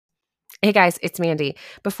Hey guys, it's Mandy.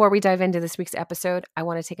 Before we dive into this week's episode, I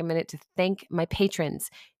want to take a minute to thank my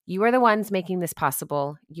patrons. You are the ones making this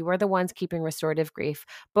possible. You are the ones keeping restorative grief,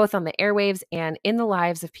 both on the airwaves and in the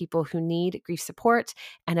lives of people who need grief support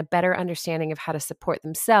and a better understanding of how to support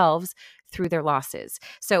themselves through their losses.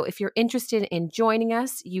 So if you're interested in joining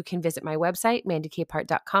us, you can visit my website,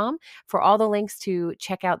 mandykpart.com, for all the links to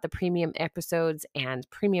check out the premium episodes and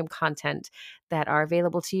premium content that are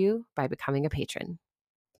available to you by becoming a patron.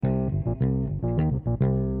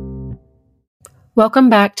 Welcome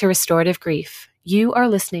back to Restorative Grief. You are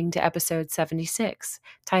listening to episode 76,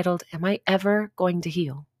 titled, Am I Ever Going to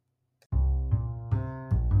Heal?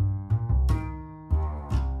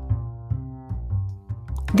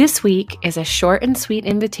 This week is a short and sweet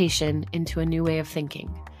invitation into a new way of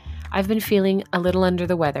thinking. I've been feeling a little under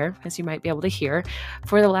the weather, as you might be able to hear,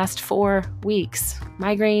 for the last 4 weeks.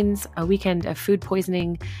 Migraines, a weekend of food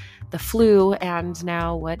poisoning, the flu, and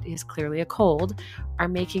now what is clearly a cold are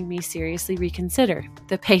making me seriously reconsider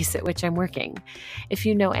the pace at which I'm working. If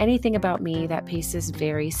you know anything about me, that pace is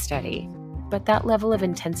very steady. But that level of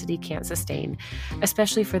intensity can't sustain,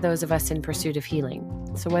 especially for those of us in pursuit of healing.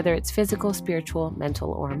 So whether it's physical, spiritual,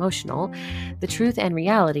 mental, or emotional, the truth and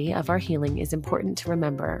reality of our healing is important to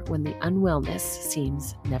remember when the unwellness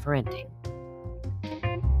seems never-ending.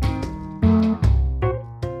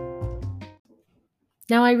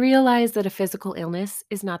 Now, I realize that a physical illness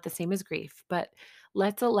is not the same as grief, but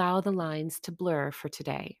let's allow the lines to blur for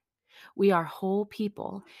today. We are whole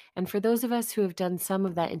people, and for those of us who have done some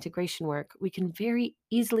of that integration work, we can very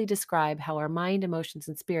easily describe how our mind, emotions,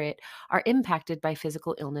 and spirit are impacted by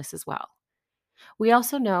physical illness as well. We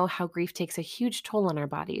also know how grief takes a huge toll on our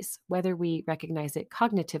bodies, whether we recognize it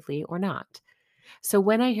cognitively or not. So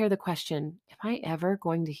when I hear the question, Am I ever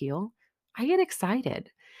going to heal? I get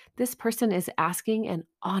excited. This person is asking an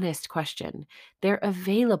honest question. They're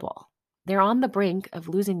available. They're on the brink of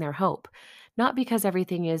losing their hope, not because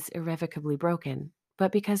everything is irrevocably broken,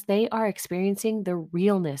 but because they are experiencing the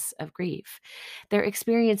realness of grief. Their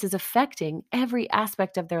experience is affecting every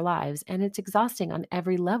aspect of their lives, and it's exhausting on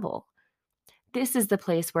every level. This is the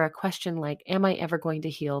place where a question like, Am I ever going to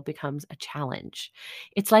heal, becomes a challenge.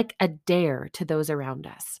 It's like a dare to those around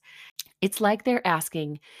us. It's like they're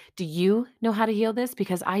asking, Do you know how to heal this?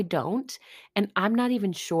 Because I don't, and I'm not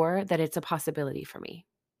even sure that it's a possibility for me.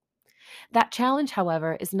 That challenge,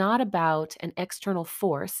 however, is not about an external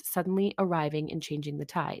force suddenly arriving and changing the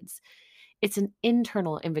tides. It's an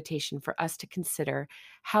internal invitation for us to consider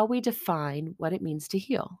how we define what it means to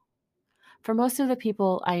heal. For most of the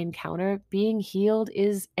people I encounter, being healed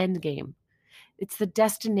is endgame. It's the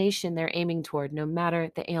destination they're aiming toward, no matter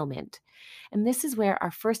the ailment. And this is where our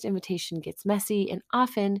first invitation gets messy, and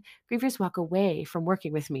often grievers walk away from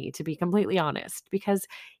working with me, to be completely honest, because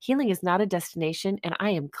healing is not a destination, and I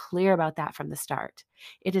am clear about that from the start.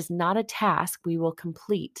 It is not a task we will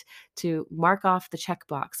complete to mark off the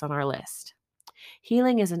checkbox on our list.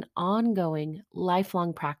 Healing is an ongoing,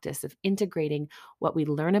 lifelong practice of integrating what we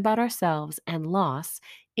learn about ourselves and loss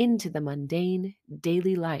into the mundane,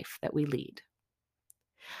 daily life that we lead.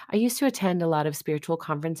 I used to attend a lot of spiritual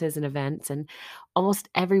conferences and events, and almost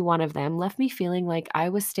every one of them left me feeling like I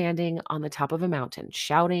was standing on the top of a mountain,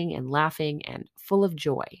 shouting and laughing and full of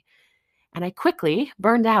joy. And I quickly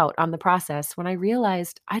burned out on the process when I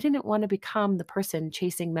realized I didn't want to become the person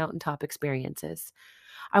chasing mountaintop experiences.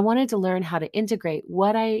 I wanted to learn how to integrate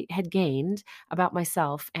what I had gained about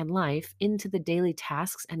myself and life into the daily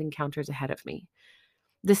tasks and encounters ahead of me.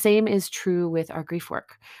 The same is true with our grief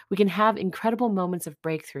work. We can have incredible moments of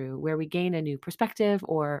breakthrough where we gain a new perspective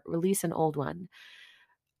or release an old one.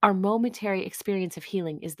 Our momentary experience of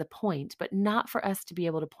healing is the point, but not for us to be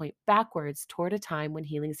able to point backwards toward a time when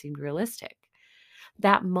healing seemed realistic.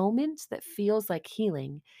 That moment that feels like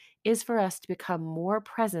healing is for us to become more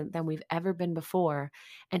present than we've ever been before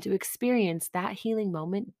and to experience that healing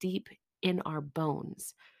moment deep in our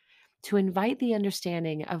bones, to invite the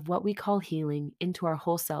understanding of what we call healing into our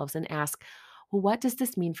whole selves and ask, well, what does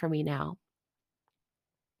this mean for me now?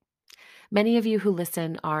 Many of you who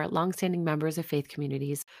listen are longstanding members of faith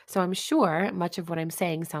communities, so I'm sure much of what I'm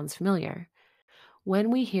saying sounds familiar.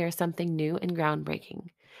 When we hear something new and groundbreaking,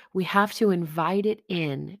 we have to invite it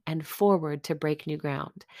in and forward to break new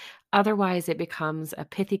ground. Otherwise, it becomes a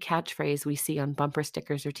pithy catchphrase we see on bumper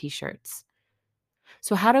stickers or t-shirts.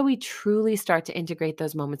 So how do we truly start to integrate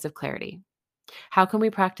those moments of clarity? How can we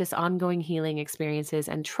practice ongoing healing experiences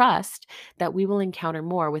and trust that we will encounter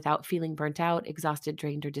more without feeling burnt out, exhausted,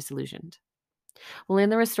 drained, or disillusioned? Well, in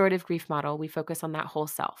the restorative grief model, we focus on that whole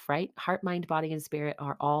self, right? Heart, mind, body, and spirit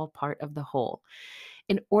are all part of the whole.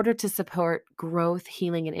 In order to support growth,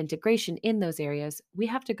 healing, and integration in those areas, we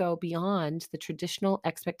have to go beyond the traditional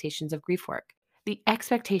expectations of grief work. The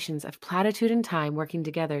expectations of platitude and time working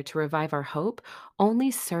together to revive our hope only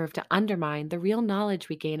serve to undermine the real knowledge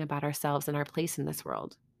we gain about ourselves and our place in this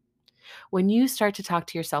world. When you start to talk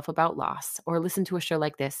to yourself about loss or listen to a show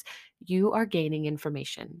like this, you are gaining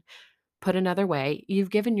information. Put another way, you've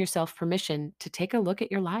given yourself permission to take a look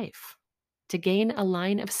at your life, to gain a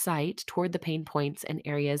line of sight toward the pain points and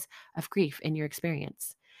areas of grief in your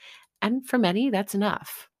experience. And for many, that's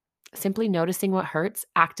enough. Simply noticing what hurts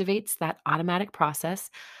activates that automatic process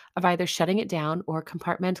of either shutting it down or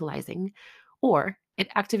compartmentalizing, or it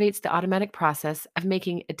activates the automatic process of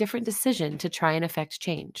making a different decision to try and affect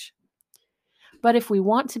change. But if we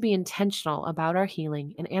want to be intentional about our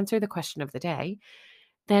healing and answer the question of the day,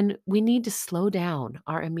 then we need to slow down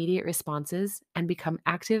our immediate responses and become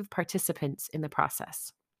active participants in the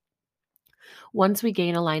process. Once we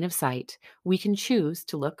gain a line of sight, we can choose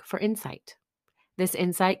to look for insight. This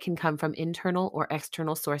insight can come from internal or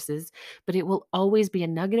external sources, but it will always be a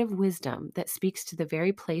nugget of wisdom that speaks to the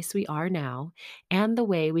very place we are now and the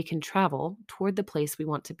way we can travel toward the place we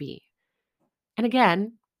want to be. And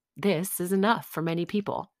again, this is enough for many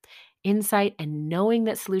people. Insight and knowing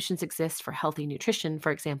that solutions exist for healthy nutrition,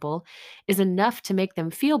 for example, is enough to make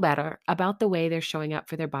them feel better about the way they're showing up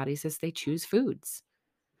for their bodies as they choose foods.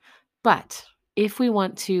 But if we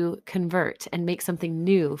want to convert and make something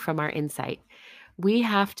new from our insight, we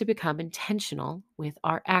have to become intentional with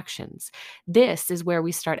our actions. This is where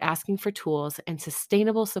we start asking for tools and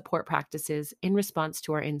sustainable support practices in response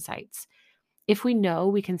to our insights. If we know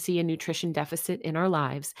we can see a nutrition deficit in our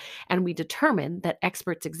lives and we determine that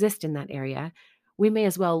experts exist in that area, we may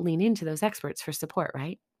as well lean into those experts for support,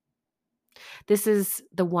 right? This is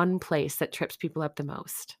the one place that trips people up the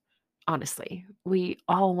most. Honestly, we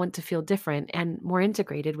all want to feel different and more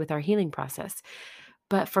integrated with our healing process.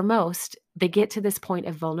 But for most, they get to this point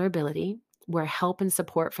of vulnerability where help and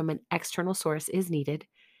support from an external source is needed,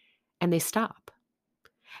 and they stop.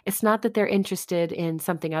 It's not that they're interested in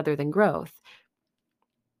something other than growth.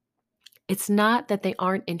 It's not that they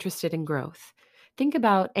aren't interested in growth. Think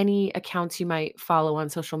about any accounts you might follow on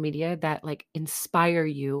social media that like inspire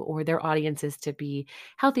you or their audiences to be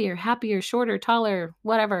healthier, happier, shorter, taller,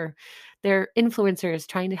 whatever. They're influencers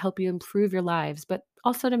trying to help you improve your lives, but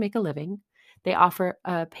also to make a living. They offer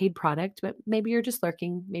a paid product, but maybe you're just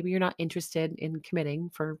lurking. Maybe you're not interested in committing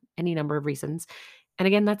for any number of reasons. And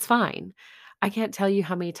again, that's fine. I can't tell you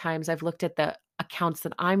how many times I've looked at the accounts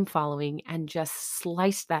that I'm following and just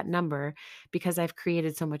sliced that number because I've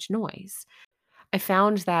created so much noise. I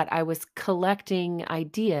found that I was collecting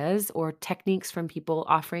ideas or techniques from people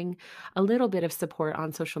offering a little bit of support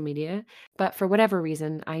on social media, but for whatever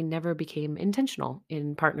reason, I never became intentional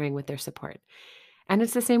in partnering with their support. And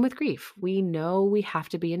it's the same with grief. We know we have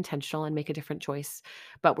to be intentional and make a different choice,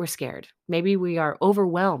 but we're scared. Maybe we are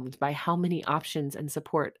overwhelmed by how many options and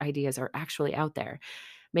support ideas are actually out there.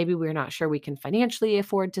 Maybe we're not sure we can financially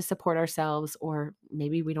afford to support ourselves, or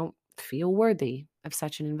maybe we don't feel worthy of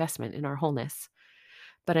such an investment in our wholeness.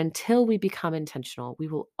 But until we become intentional, we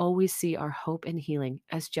will always see our hope and healing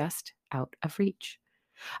as just out of reach.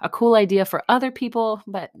 A cool idea for other people,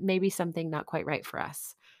 but maybe something not quite right for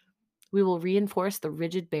us. We will reinforce the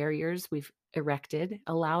rigid barriers we've erected,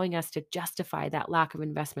 allowing us to justify that lack of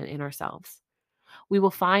investment in ourselves. We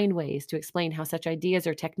will find ways to explain how such ideas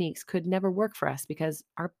or techniques could never work for us because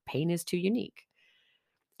our pain is too unique.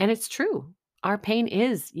 And it's true, our pain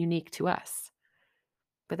is unique to us.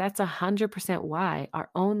 But that's 100% why our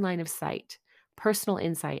own line of sight, personal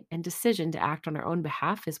insight, and decision to act on our own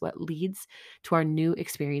behalf is what leads to our new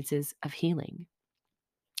experiences of healing.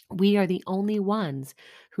 We are the only ones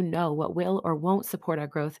who know what will or won't support our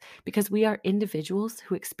growth because we are individuals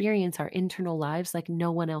who experience our internal lives like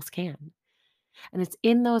no one else can. And it's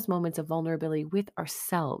in those moments of vulnerability with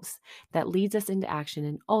ourselves that leads us into action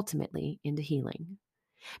and ultimately into healing.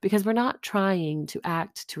 Because we're not trying to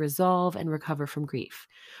act to resolve and recover from grief.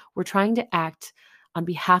 We're trying to act on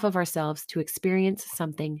behalf of ourselves to experience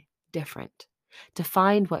something different, to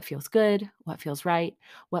find what feels good, what feels right,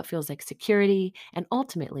 what feels like security, and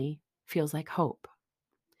ultimately feels like hope.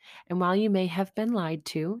 And while you may have been lied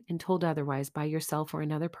to and told otherwise by yourself or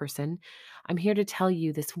another person, I'm here to tell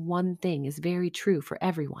you this one thing is very true for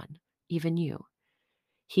everyone, even you.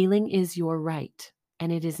 Healing is your right,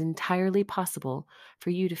 and it is entirely possible for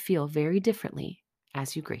you to feel very differently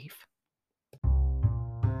as you grieve.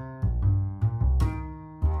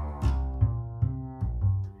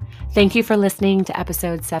 Thank you for listening to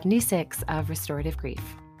episode 76 of Restorative Grief.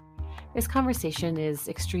 This conversation is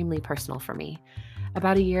extremely personal for me.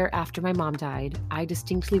 About a year after my mom died, I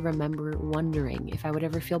distinctly remember wondering if I would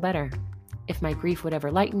ever feel better, if my grief would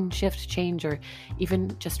ever lighten, shift, change, or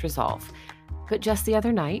even just resolve. But just the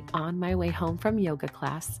other night, on my way home from yoga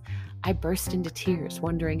class, I burst into tears,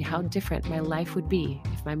 wondering how different my life would be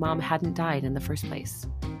if my mom hadn't died in the first place.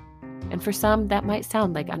 And for some, that might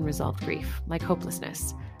sound like unresolved grief, like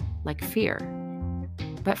hopelessness, like fear.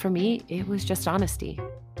 But for me, it was just honesty.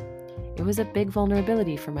 It was a big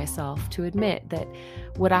vulnerability for myself to admit that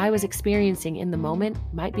what I was experiencing in the moment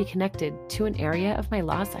might be connected to an area of my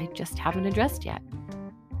loss I just haven't addressed yet.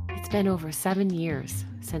 It's been over 7 years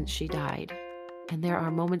since she died, and there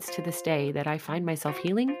are moments to this day that I find myself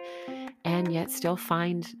healing and yet still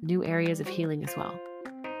find new areas of healing as well.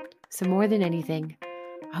 So more than anything,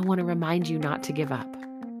 I want to remind you not to give up.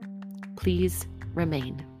 Please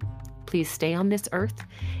remain. Please stay on this earth,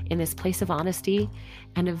 in this place of honesty,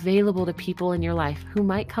 and available to people in your life who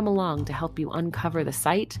might come along to help you uncover the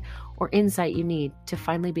sight or insight you need to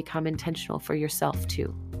finally become intentional for yourself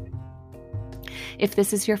too. If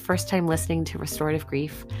this is your first time listening to Restorative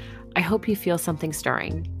Grief, I hope you feel something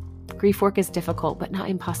stirring. Grief work is difficult, but not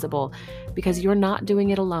impossible, because you're not doing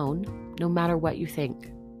it alone, no matter what you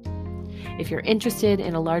think. If you're interested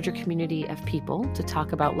in a larger community of people to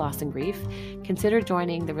talk about loss and grief, consider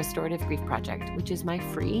joining the Restorative Grief Project, which is my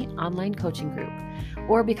free online coaching group,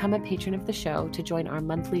 or become a patron of the show to join our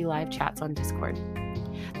monthly live chats on Discord.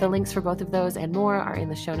 The links for both of those and more are in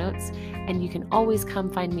the show notes, and you can always come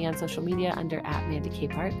find me on social media under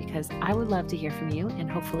 @MandyKapart, because I would love to hear from you and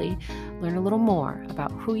hopefully learn a little more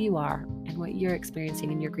about who you are and what you're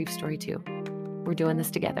experiencing in your grief story too. We're doing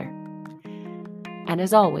this together. And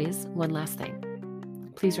as always, one last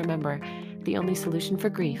thing. Please remember, the only solution for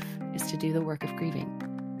grief is to do the work of grieving.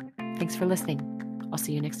 Thanks for listening. I'll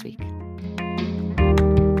see you next week.